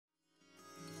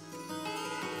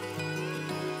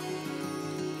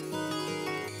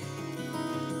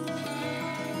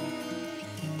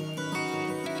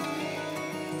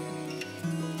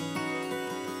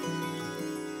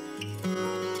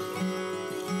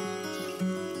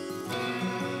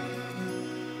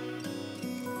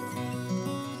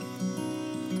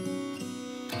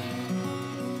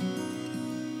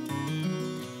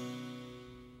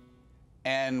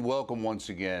And welcome once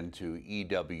again to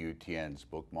EWTN's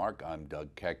Bookmark. I'm Doug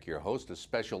Keck, your host, a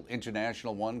special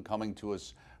international one coming to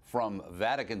us from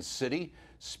Vatican City,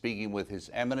 speaking with His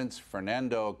Eminence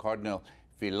Fernando Cardinal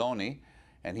Filoni,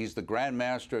 and he's the Grand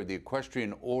Master of the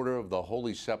Equestrian Order of the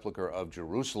Holy Sepulchre of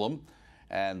Jerusalem.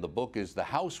 And the book is The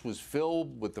House Was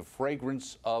Filled with the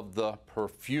Fragrance of the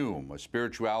Perfume, a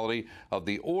spirituality of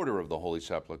the Order of the Holy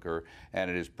Sepulchre,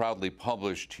 and it is proudly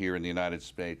published here in the United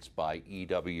States by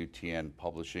EWTN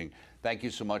Publishing. Thank you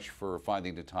so much for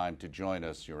finding the time to join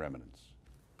us, Your Eminence.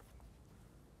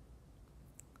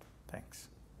 Thanks.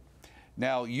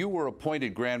 Now, you were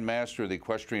appointed Grand Master of the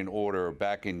Equestrian Order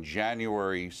back in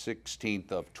January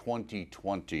 16th of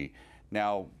 2020.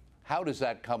 Now, how does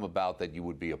that come about that you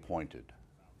would be appointed?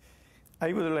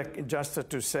 I would like just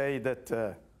to say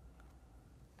that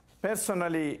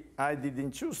personally, I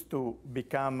didn't choose to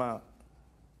become a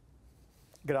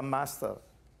Grand Master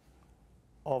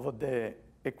of the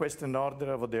Equestrian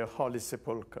Order of the Holy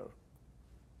Sepulchre.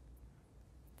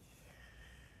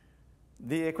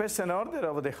 The Equestrian Order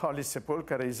of the Holy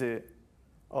Sepulchre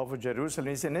of Jerusalem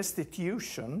is an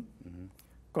institution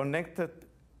connected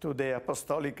to the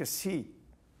Apostolic See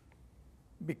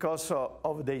because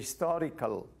of the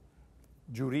historical,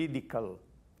 juridical,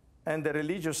 and the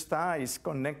religious ties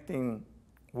connecting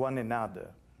one another.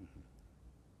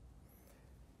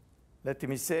 Let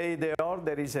me say the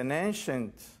order is of an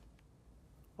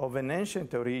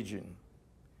ancient origin,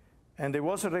 and it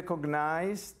was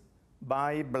recognized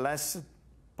by Blessed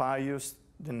Pius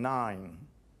IX.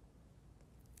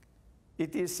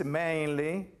 It is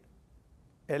mainly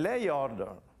a lay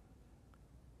order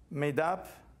made up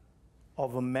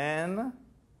of men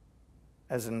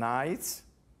as knights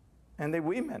and the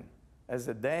women as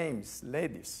the dames,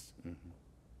 ladies.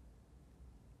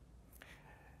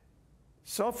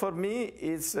 So for me,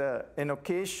 it's an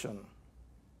occasion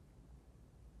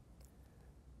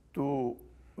to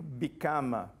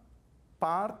become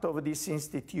part of this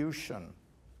institution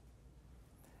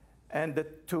and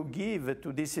to give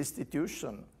to this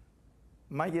institution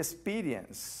my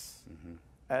experience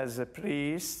as a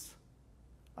priest.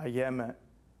 I am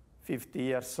 50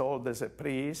 years old as a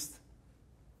priest,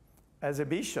 as a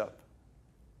bishop,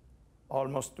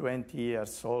 almost 20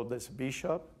 years old as a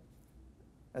bishop,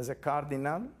 as a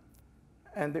cardinal,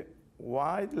 and a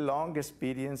wide, long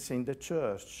experience in the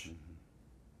church,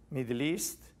 Middle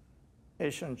East,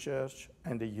 Asian church,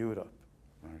 and Europe.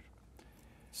 Right.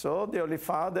 So the Holy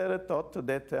Father thought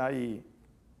that I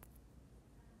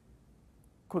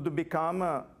could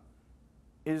become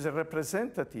his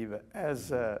representative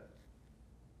as a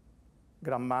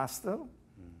Grand Master,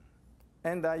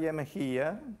 and I am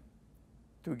here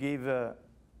to give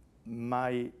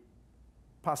my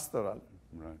pastoral,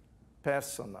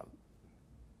 personal,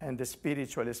 and the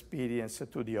spiritual experience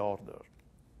to the order.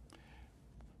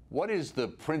 What is the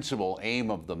principal aim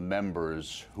of the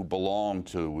members who belong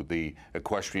to the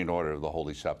Equestrian Order of the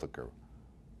Holy Sepulchre?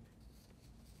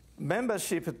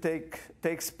 Membership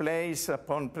takes place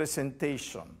upon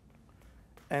presentation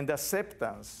and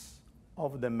acceptance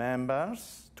of the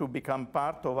members to become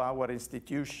part of our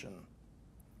institution,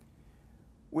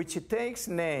 which takes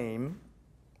name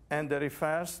and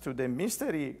refers to the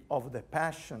mystery of the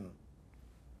Passion,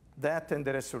 death, and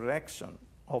the resurrection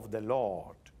of the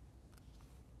Lord.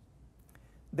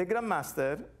 The Grand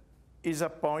Master is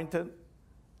appointed,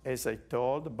 as I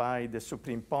told, by the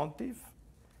Supreme Pontiff,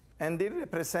 and he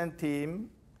represents him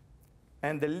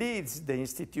and leads the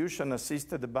institution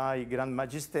assisted by Grand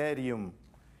Magisterium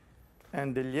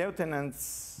and the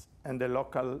lieutenants and the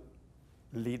local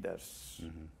leaders.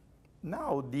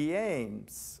 Now, the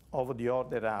aims of the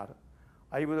order are,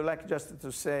 I would like just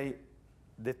to say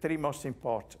the three most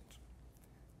important.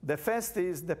 The first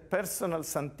is the personal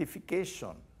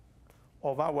sanctification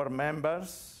of our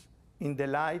members in the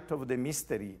light of the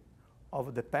mystery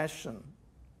of the Passion,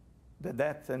 the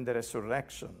death, and the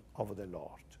resurrection of the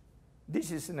Lord.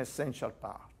 This is an essential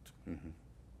part.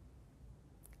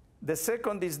 The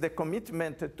second is the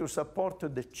commitment to support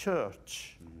the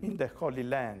Church in the Holy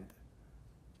Land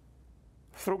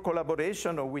through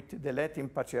collaboration with the Latin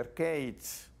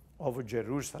Patriarchate of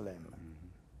Jerusalem.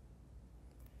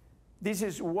 This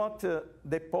is what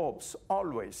the popes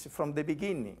always, from the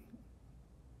beginning,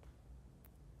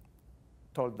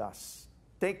 told us.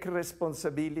 Take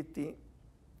responsibility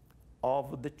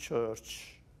of the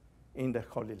Church in the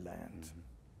Holy Land.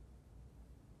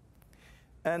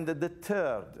 And the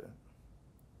third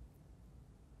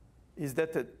is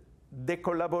that the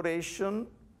collaboration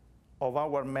of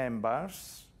our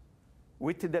members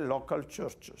with the local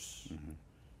churches.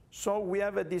 So we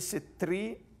have these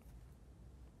three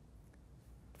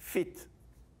fit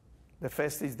The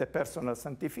first is the personal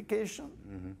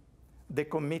sanctification, the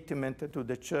commitment to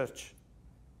the church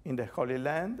in the Holy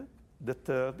Land, the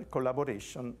third,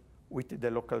 collaboration with the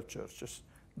local churches.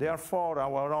 Therefore,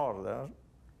 our order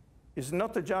is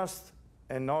not just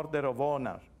an order of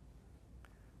honor,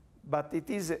 but it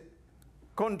is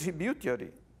contributory,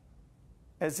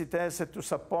 as it has to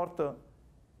support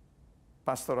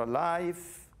pastoral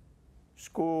life,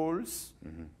 schools,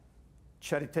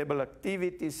 charitable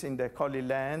activities in the Holy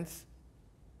Lands,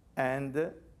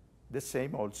 and the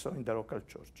same also in the local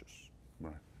churches.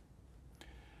 Right.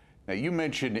 Now, you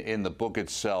mentioned in the book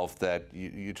itself that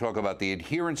you talk about the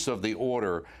adherence of the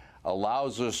order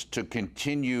allows us to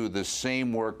continue the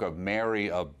same work of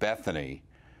Mary of Bethany.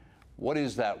 What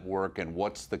is that work and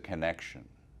what's the connection?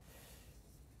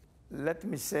 Let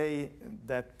me say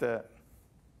that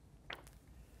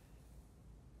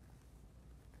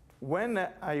when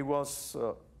I was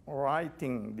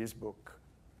writing this book,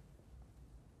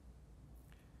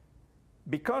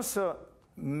 because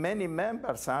many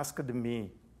members asked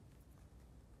me,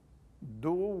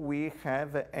 do we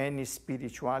have any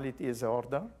spirituality as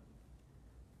order?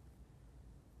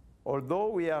 Although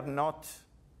we are not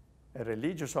a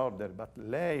religious order, but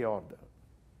lay order,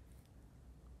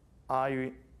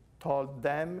 I told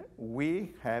them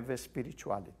we have a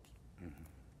spirituality.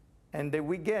 And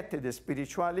we get the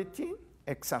spirituality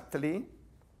exactly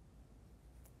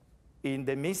in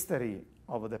the mystery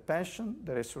of the Passion,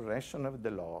 the resurrection of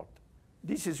the Lord.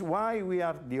 This is why we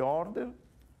are the order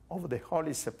of the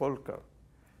Holy Sepulchre.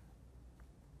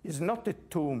 It's not a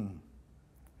tomb,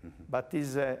 but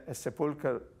is a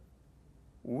sepulchre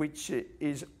which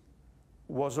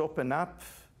was opened up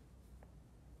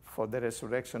for the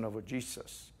resurrection of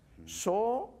Jesus.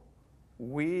 So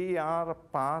we are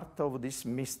part of this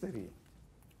mystery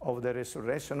of the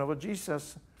resurrection of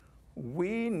Jesus.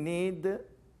 We need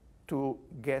to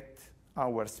get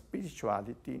our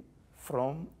spirituality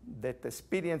from that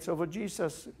experience of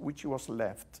Jesus which was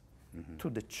left to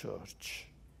the church.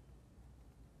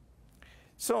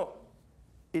 So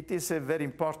it is very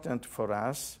important for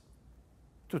us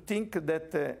to think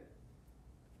that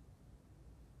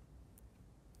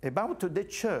about the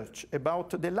church,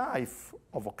 about the life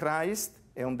of Christ,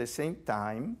 and at the same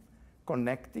time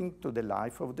connecting to the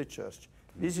life of the church.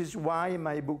 This is why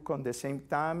my book, on the same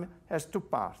time, has two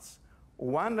parts.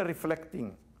 One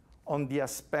reflecting on the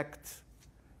aspect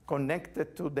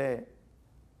connected to the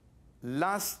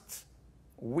last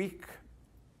week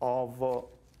of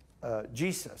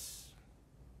Jesus,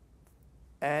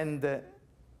 and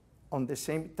on the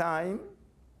same time,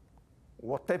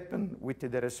 what happened with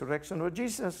the resurrection of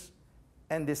Jesus,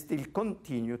 and they still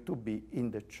continue to be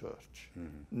in the church.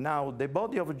 Now, the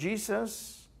body of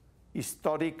Jesus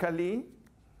historically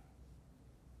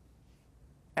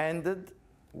ended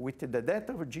with the death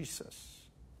of Jesus,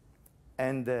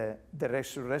 and the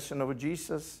resurrection of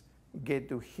Jesus gave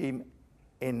to him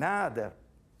another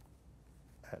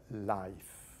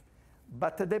life.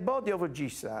 But the body of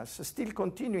Jesus still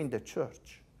continues in the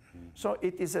church. So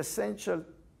it is essential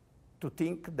to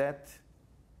think that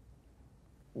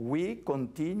we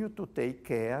continue to take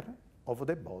care of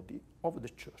the body of the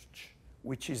church,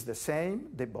 which is the same,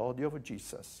 the body of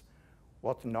Jesus.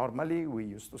 What normally we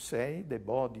used to say, the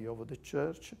body of the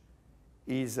church,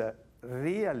 is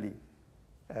really,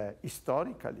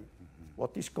 historically,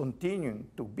 what is continuing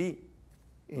to be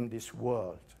in this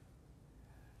world.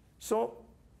 So,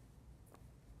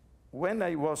 when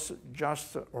I was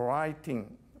just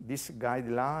writing these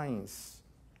guidelines,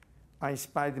 I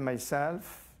inspired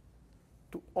myself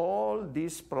to all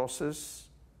this process,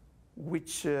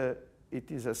 which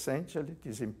it is essential, it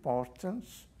is important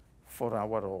for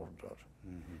our order.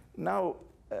 Now,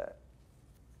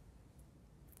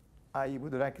 I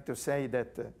would like to say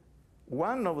that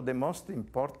one of the most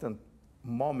important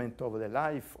moments of the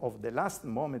life, of the last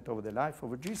moment of the life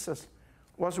of Jesus,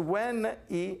 was when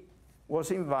he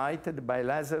was invited by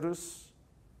Lazarus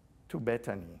to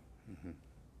Bethany.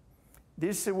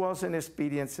 This was an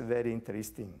experience very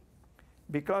interesting,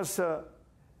 because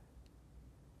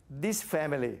this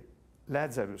family,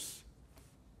 Lazarus,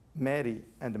 Mary,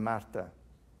 and Martha,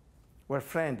 were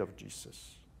friends of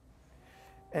Jesus.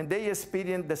 And they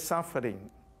experienced the suffering,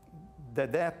 the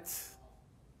death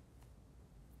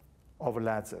of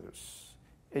Lazarus.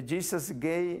 And Jesus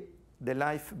gave the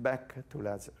life back to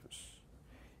Lazarus.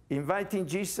 Inviting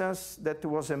Jesus, that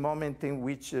was a moment in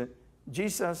which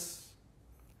Jesus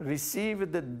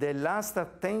received the last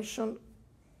attention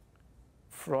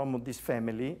from this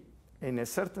family, in a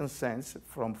certain sense,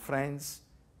 from friends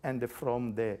and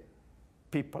from the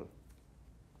people.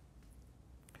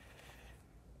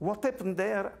 What happened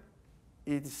there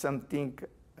is something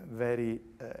very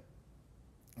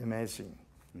amazing.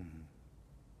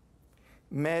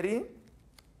 Mary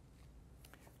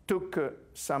took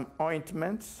some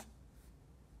ointments,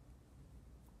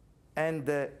 and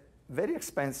very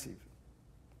expensive,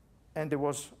 and it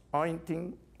was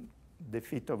anointing the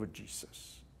feet of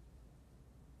Jesus.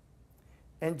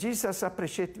 And Jesus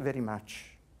appreciated very much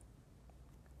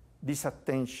this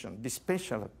attention, this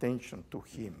special attention to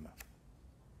him.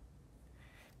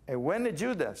 And when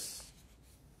Judas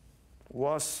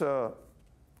was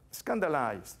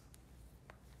scandalized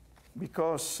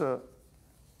because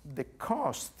the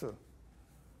cost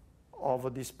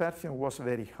of this perfume was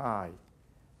very high,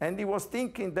 and he was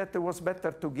thinking that it was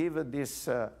better to give this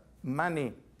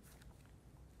money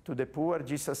to the poor,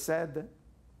 Jesus said,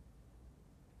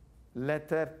 let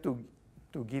her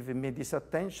to give me this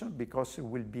attention because it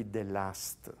will be the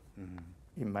last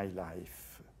in my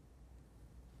life.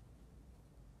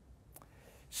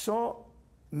 So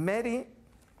Mary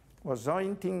was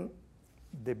anointing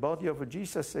the body of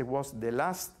Jesus. It was the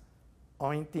last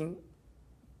anointing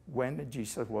when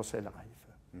Jesus was alive.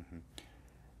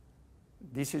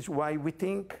 This is why we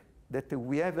think that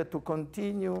we have to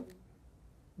continue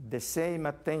the same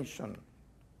attention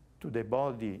to the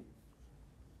body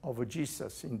of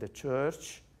Jesus in the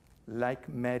church, like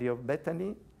Mary of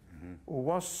Bethany, who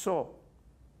was so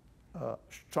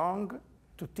strong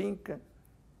to think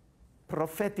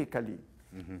prophetically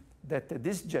that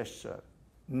this gesture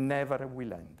never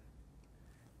will end.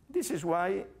 This is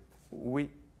why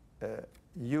we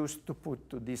used to put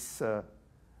this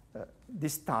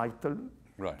title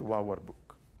to our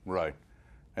book. Right.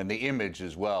 And the image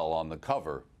as well on the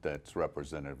cover that's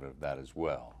representative of that as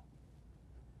well.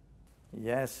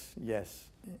 Yes, yes.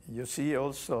 You see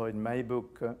also in my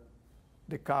book,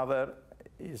 the cover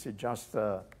is just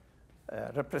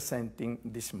representing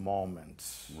these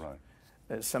moments.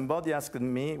 Right. Somebody asked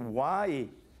me why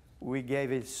we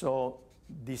gave it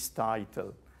this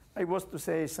title. I was to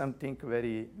say something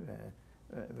very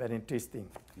interesting.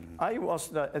 I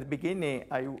was, at the beginning,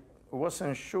 I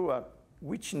wasn't sure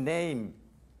which name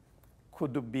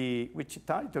which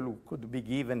title could be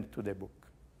given to the book.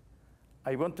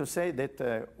 I want to say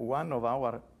that one of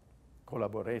our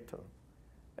collaborators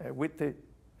with the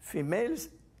female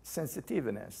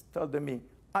sensitiveness told me,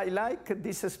 I like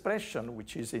this expression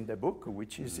which is in the book,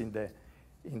 which is in the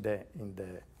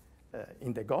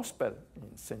gospel,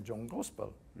 in St. John's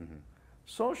Gospel.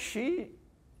 So she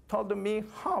told me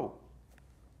how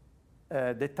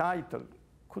the title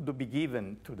could be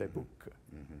given to the book.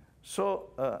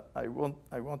 So I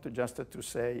want to just to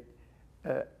say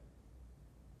the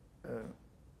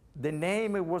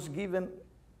name was given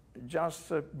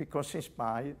just because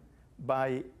inspired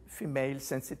by female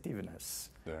sensitiveness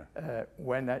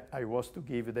when I was to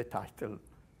give the title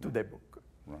to the book.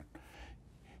 Right.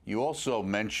 You also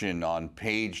mention on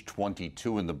page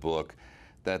 22 in the book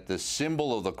that the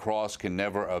symbol of the cross can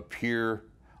never appear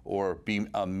or be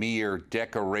a mere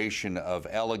decoration of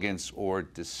elegance or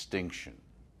distinction.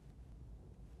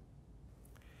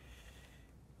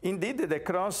 Indeed, the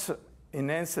cross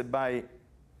enhanced by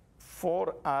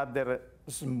 4 other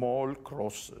small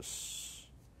crosses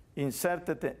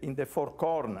inserted in the 4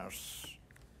 corners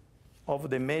of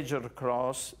the major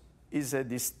cross is a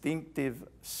distinctive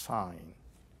sign.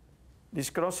 This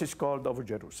cross is called of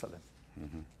Jerusalem.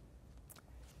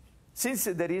 Since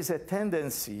there is a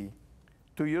tendency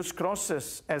to use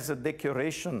crosses as a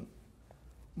decoration,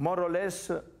 more or less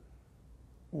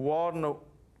worn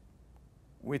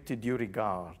with due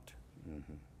regard,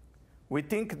 we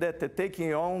think that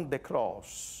taking on the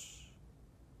cross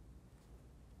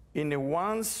in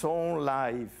one's own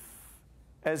life,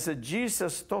 as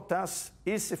Jesus taught us,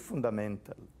 is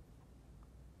fundamental.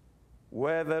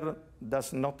 Whoever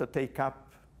does not take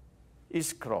up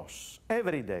his cross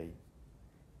every day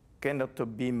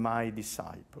cannot be my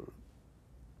disciple.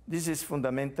 This is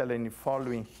fundamental in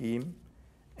following him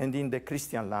and in the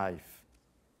Christian life.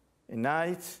 A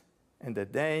knight and a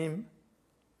dame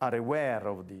are aware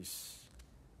of this,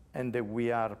 and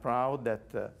we are proud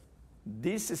that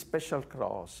this special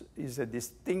cross is a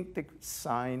distinctive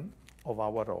sign of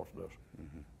our order.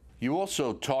 You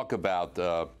also talk about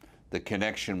the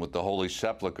connection with the Holy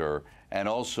Sepulchre and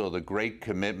also the great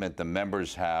commitment the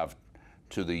members have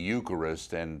to the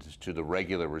Eucharist and to the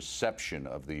regular reception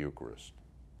of the Eucharist.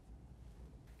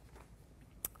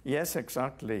 Yes,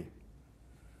 exactly.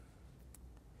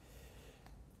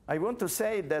 I want to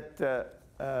say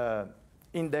that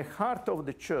in the heart of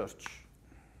the church,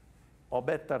 or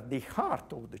better, the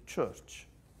heart of the church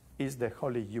is the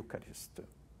Holy Eucharist.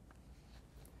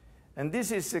 And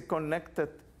this is connected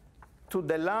to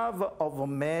the love of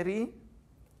Mary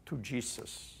to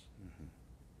Jesus.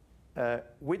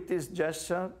 With this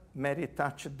gesture, Mary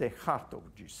touched the heart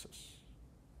of Jesus.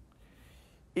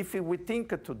 If we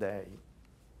think today,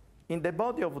 in the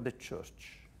body of the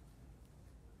church,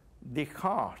 the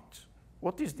heart,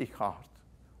 what is the heart?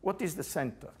 What is the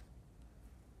center?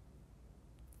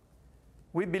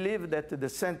 We believe that the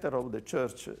center of the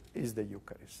church is the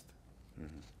Eucharist.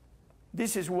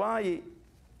 This is why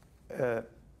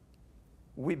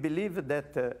we believe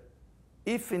that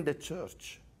if in the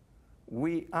church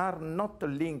we are not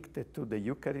linked to the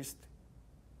Eucharist,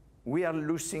 we are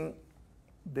losing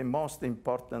the most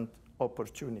important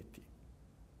opportunity.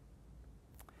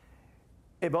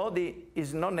 A body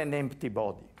is not an empty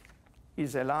body.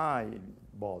 It's a live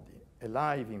body, a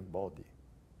living body.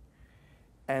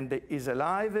 And is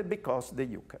alive because the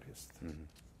Eucharist.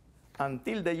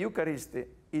 Until the Eucharist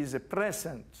is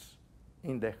present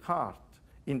in the heart,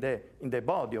 in the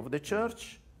body of the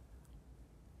church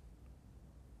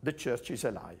is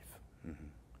alive.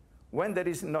 When there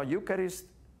is no Eucharist,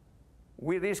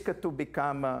 we risk to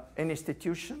become an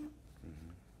institution,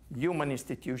 human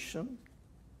institution,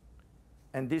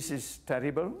 and this is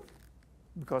terrible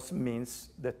because it means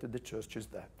that the church is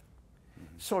dead.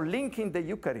 So linking the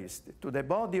Eucharist to the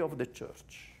body of the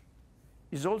church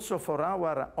is also for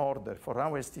our order, for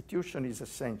our institution is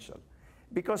essential.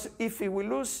 Because if we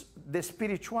lose the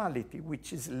spirituality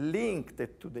which is linked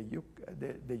to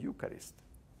the Eucharist,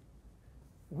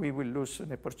 we will lose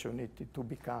an opportunity to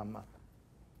become a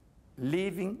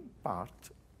living part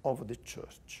of the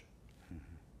church.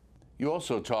 You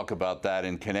also talk about that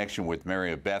in connection with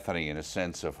Mary of Bethany, in a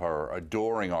sense of her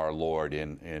adoring our Lord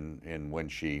in when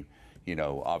she,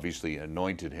 obviously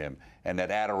anointed him, and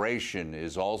that adoration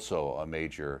is also a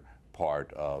major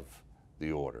part of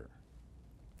the order.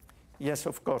 Yes,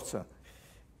 of course.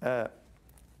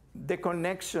 The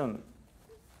connection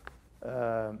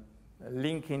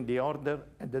linking the order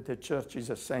and the church is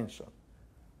essential.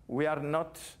 We are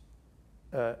not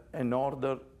an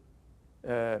order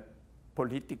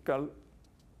political,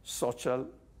 social,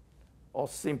 or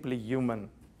simply human,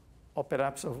 or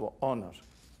perhaps of honor.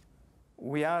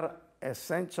 We are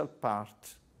essential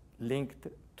part linked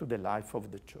to the life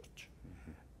of the church.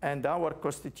 And our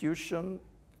constitution,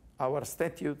 our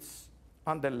statutes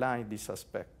underline this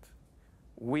aspect.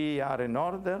 We are an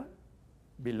order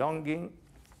belonging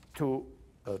to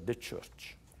the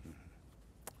church.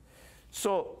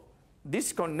 So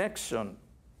this connection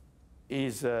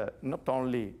is not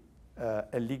only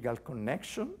a legal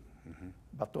connection,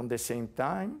 but on the same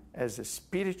time as a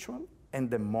spiritual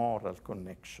and a moral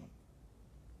connection.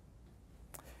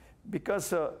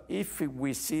 Because if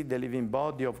we see the living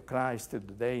body of Christ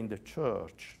today in the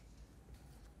church,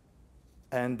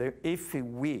 and if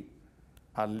we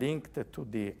are linked to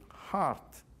the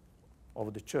heart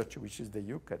of the church, which is the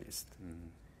Eucharist,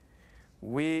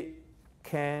 we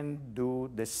can do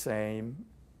the same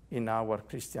in our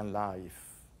Christian life.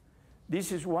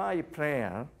 This is why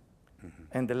prayer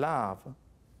and the love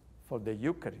for the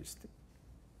Eucharist,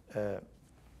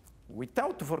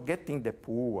 without forgetting the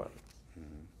poor,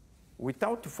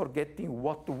 without forgetting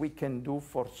what we can do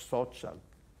for social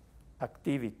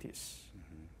activities,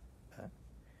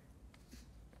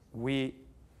 we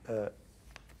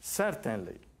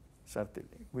certainly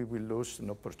we will lose an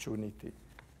opportunity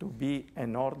to be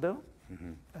an order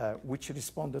which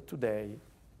responded today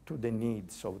to the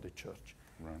needs of the church.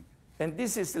 Right. And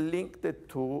this is linked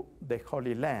to the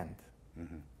Holy Land.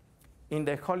 In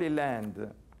the Holy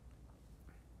Land,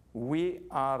 we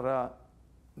are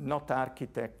not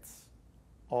architects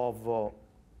of,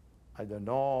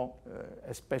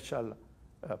 a special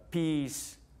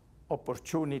peace,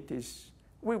 opportunities.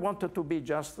 We wanted to be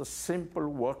just simple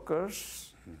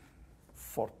workers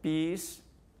for peace,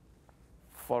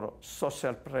 for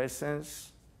social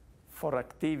presence, for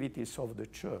activities of the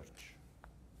church.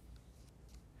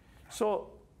 So,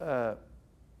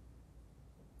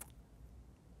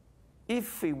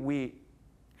 if we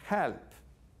help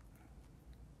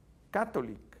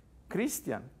Catholic,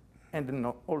 Christian, and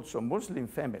also Muslim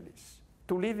families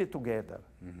to live together,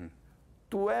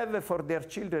 to have for their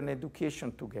children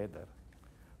education together,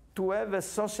 to have a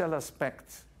social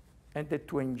aspect, and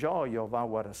to enjoy of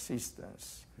our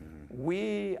assistance,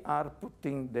 we are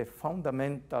putting the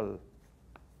fundamental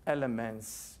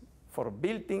elements for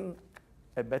building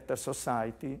a better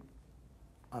society,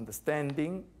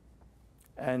 understanding,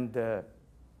 and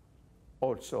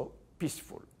also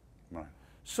peaceful. Right.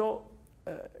 So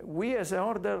we as an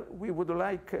order, we would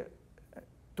like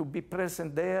to be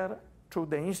present there through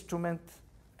the instrument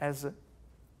as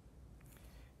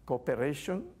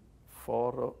cooperation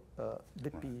for the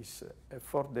peace,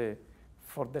 for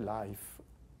the life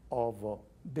of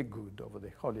the good of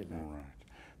the Holy Land. Right.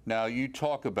 Now, you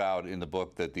talk about in the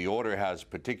book that the order has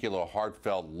particular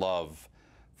heartfelt love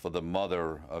for the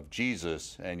mother of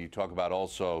Jesus, and you talk about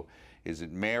also, is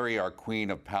it Mary, our Queen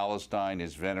of Palestine,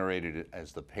 is venerated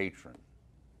as the patron?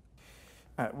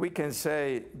 We can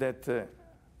say that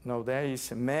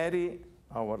nowadays Mary,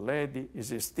 Our Lady,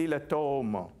 is still at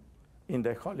home in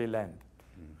the Holy Land.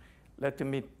 Let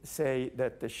me say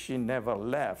that she never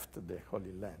left the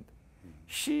Holy Land.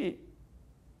 She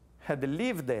had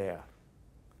lived there.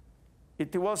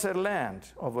 It was her land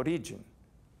of origin,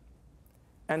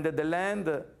 and the land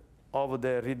of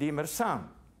the Redeemer's Son.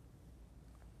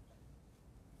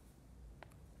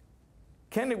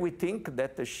 Can we think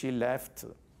that she left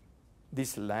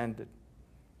this land,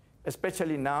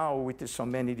 especially now with so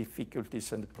many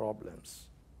difficulties and problems?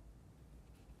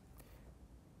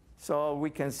 So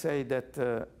we can say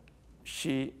that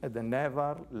she had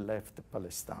never left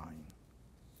Palestine.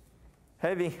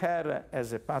 Having her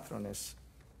as a patroness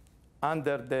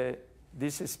under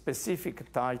this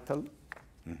specific title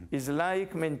is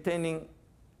like maintaining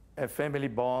a family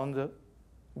bond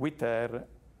with her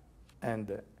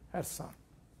and her son.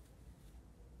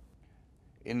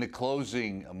 In the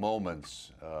closing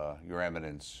moments, Your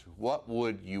Eminence, what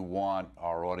would you want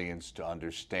our audience to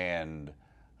understand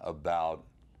about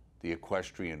the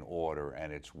equestrian order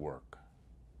and its work?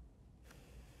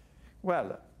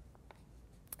 Well,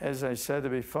 as I said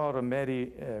before,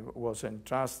 Mary was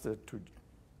entrusted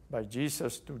by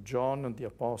Jesus to John and the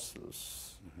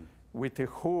apostles, with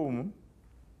whom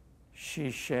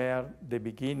she shared the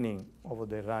beginning of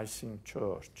the rising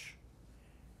church.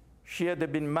 She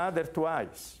had been mother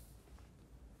twice,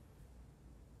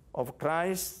 of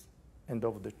Christ and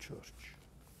of the church.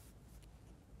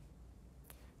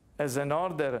 As an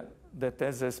order that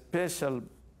has a special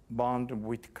bond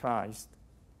with Christ,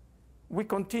 we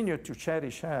continue to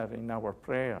cherish her in our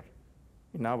prayer,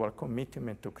 in our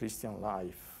commitment to Christian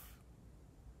life.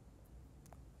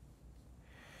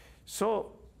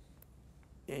 So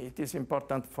it is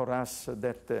important for us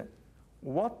that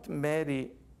what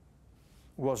Mary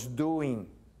was doing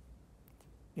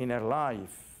in her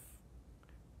life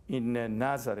in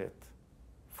Nazareth,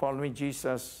 following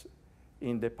Jesus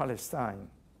in the Palestine,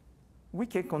 we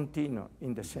can continue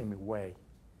in the same way.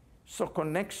 So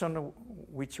connection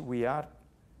which we are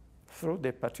through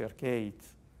the Patriarchate,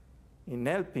 in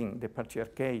helping the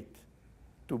Patriarchate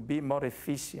to be more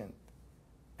efficient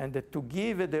and to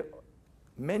give the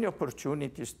many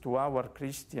opportunities to our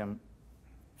Christian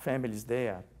families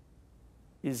there,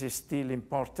 is still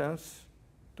important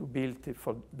to build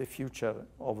for the future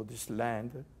of this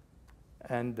land.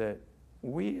 And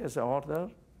we as an order,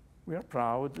 we are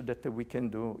proud that we can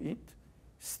do it,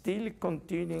 still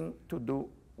continuing to do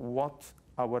what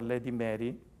Our Lady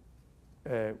Mary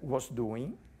was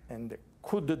doing and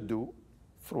could do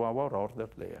through our order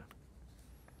there.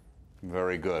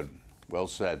 Very good. Well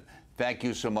said. Thank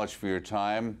you so much for your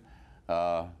time.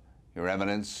 Your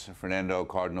Eminence, Fernando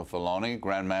Cardinal Filoni,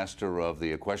 Grand Master of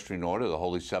the Equestrian Order, the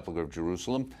Holy Sepulchre of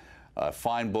Jerusalem. A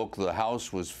fine book. The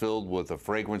house was filled with the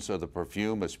fragrance of the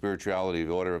perfume, a spirituality of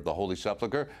the Order of the Holy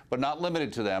Sepulchre, but not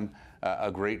limited to them. A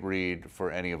great read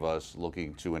for any of us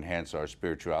looking to enhance our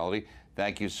spirituality.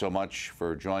 Thank you so much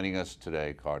for joining us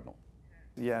today, Cardinal.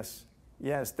 Yes,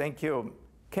 thank you.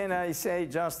 Can I say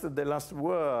just the last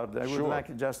word? I would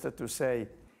like just to say,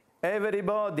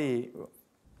 everybody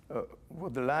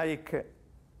would like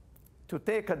to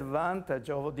take advantage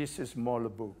of this small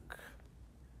book.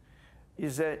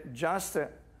 It's just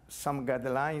some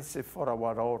guidelines for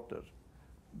our order.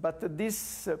 But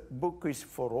this book is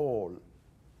for all.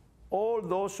 All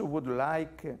those who would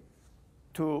like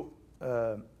to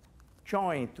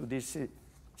join to this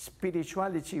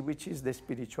spirituality, which is the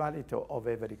spirituality of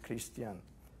every Christian,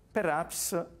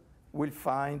 perhaps will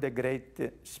find a great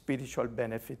spiritual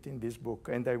benefit in this book.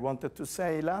 And I wanted to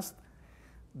say last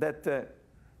that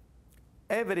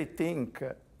everything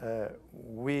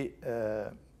we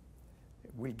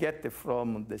get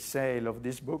from the sale of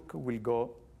this book will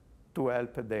go to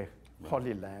help the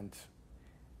Holy Land.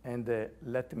 And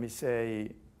let me say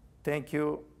thank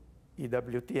you,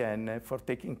 EWTN, for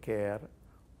taking care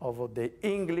of the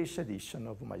English edition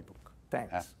of my book.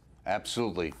 Thanks.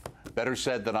 Absolutely. Better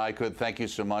said than I could. Thank you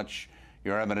so much,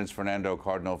 Your Eminence Fernando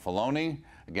Cardinal Filoni,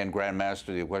 again, Grand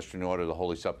Master of the Equestrian Order of the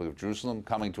Holy Sepulchre of Jerusalem,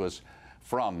 coming to us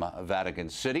from Vatican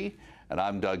City. And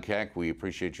I'm Doug Keck. We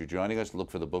appreciate you joining us.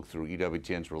 Look for the book through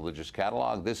EWTN's religious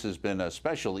catalog. This has been a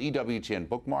special EWTN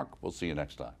bookmark. We'll see you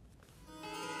next time.